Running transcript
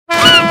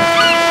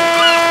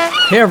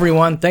Hey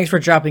everyone, thanks for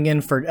dropping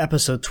in for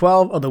episode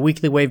 12 of the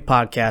Weekly Wave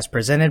podcast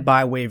presented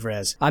by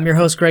WaveRes. I'm your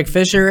host Greg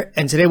Fisher,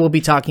 and today we'll be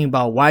talking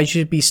about why you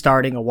should be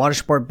starting a water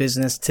sport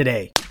business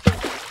today.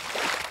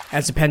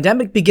 As the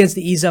pandemic begins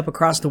to ease up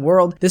across the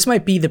world, this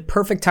might be the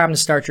perfect time to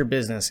start your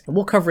business, and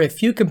we'll cover a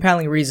few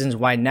compelling reasons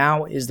why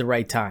now is the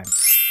right time.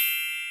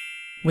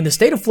 When the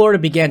state of Florida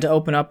began to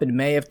open up in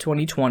May of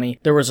 2020,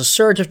 there was a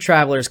surge of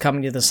travelers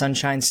coming to the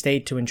Sunshine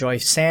State to enjoy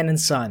sand and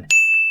sun.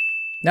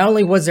 Not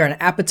only was there an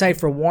appetite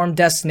for warm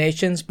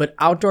destinations, but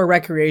outdoor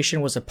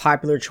recreation was a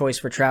popular choice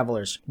for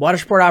travelers. Water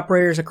sport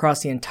operators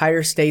across the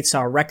entire state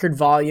saw record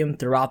volume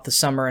throughout the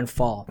summer and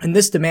fall, and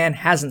this demand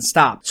hasn't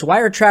stopped. So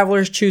why are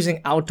travelers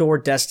choosing outdoor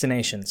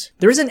destinations?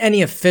 There isn't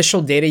any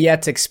official data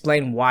yet to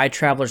explain why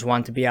travelers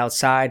want to be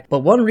outside, but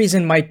one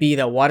reason might be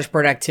that water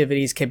sport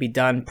activities can be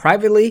done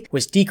privately,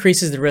 which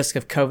decreases the risk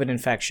of COVID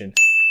infection.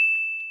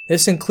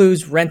 This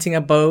includes renting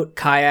a boat,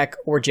 kayak,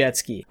 or jet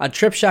ski. On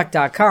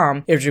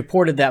TripShock.com, it was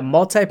reported that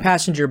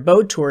multi-passenger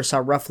boat tours saw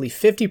roughly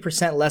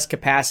 50% less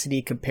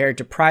capacity compared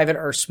to private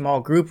or small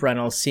group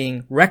rentals,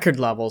 seeing record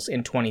levels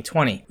in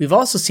 2020. We've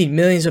also seen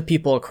millions of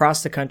people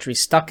across the country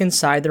stuck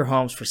inside their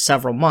homes for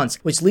several months,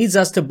 which leads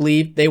us to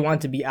believe they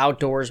want to be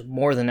outdoors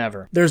more than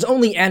ever. There's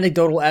only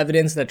anecdotal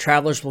evidence that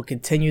travelers will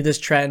continue this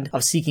trend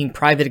of seeking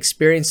private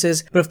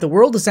experiences, but if the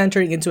world is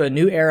entering into a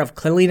new era of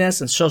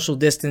cleanliness and social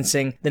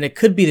distancing, then it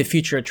could be the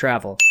future of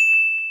travel.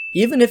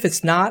 Even if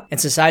it's not, and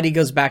society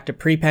goes back to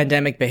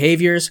pre-pandemic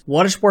behaviors,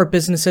 water sport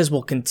businesses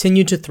will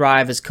continue to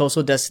thrive as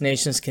coastal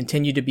destinations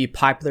continue to be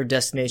popular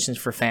destinations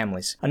for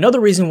families.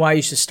 Another reason why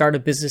you should start a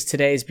business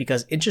today is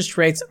because interest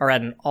rates are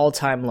at an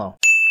all-time low.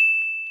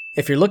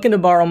 If you're looking to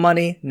borrow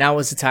money, now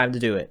is the time to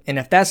do it. And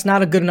if that's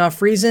not a good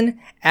enough reason,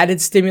 added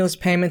stimulus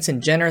payments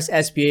and generous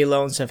SBA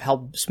loans have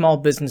helped small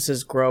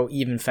businesses grow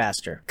even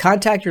faster.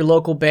 Contact your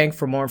local bank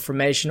for more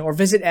information or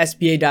visit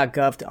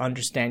SBA.gov to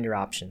understand your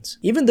options.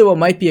 Even though it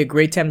might be a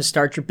great time to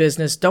start your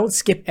business, don't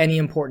skip any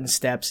important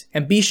steps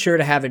and be sure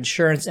to have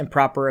insurance and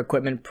proper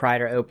equipment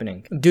prior to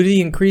opening. Due to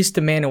the increased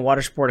demand in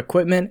water sport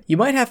equipment, you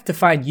might have to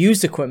find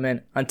used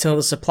equipment until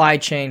the supply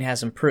chain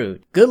has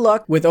improved. Good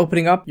luck with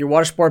opening up your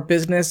water sport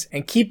business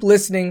and keep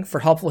listening for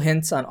helpful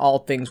hints on all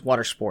things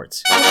water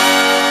sports.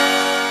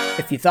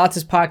 If you thought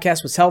this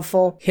podcast was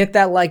helpful, hit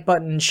that like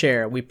button and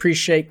share. We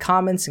appreciate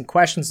comments and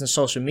questions on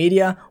social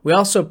media. We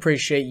also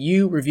appreciate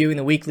you reviewing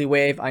the Weekly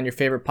Wave on your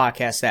favorite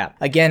podcast app.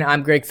 Again,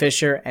 I'm Greg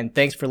Fisher, and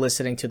thanks for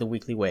listening to the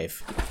Weekly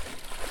Wave.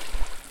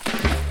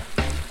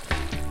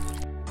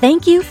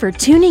 Thank you for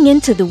tuning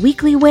in to the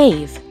Weekly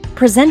Wave,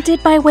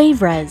 presented by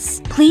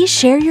WaveRes. Please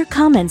share your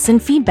comments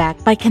and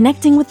feedback by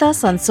connecting with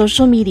us on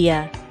social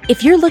media.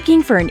 If you're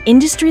looking for an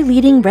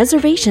industry-leading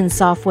reservation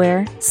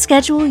software,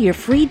 schedule your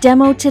free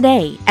demo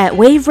today at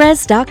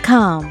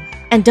waveres.com.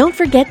 And don't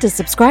forget to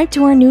subscribe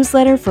to our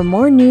newsletter for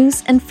more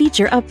news and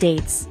feature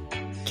updates.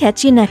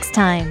 Catch you next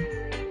time.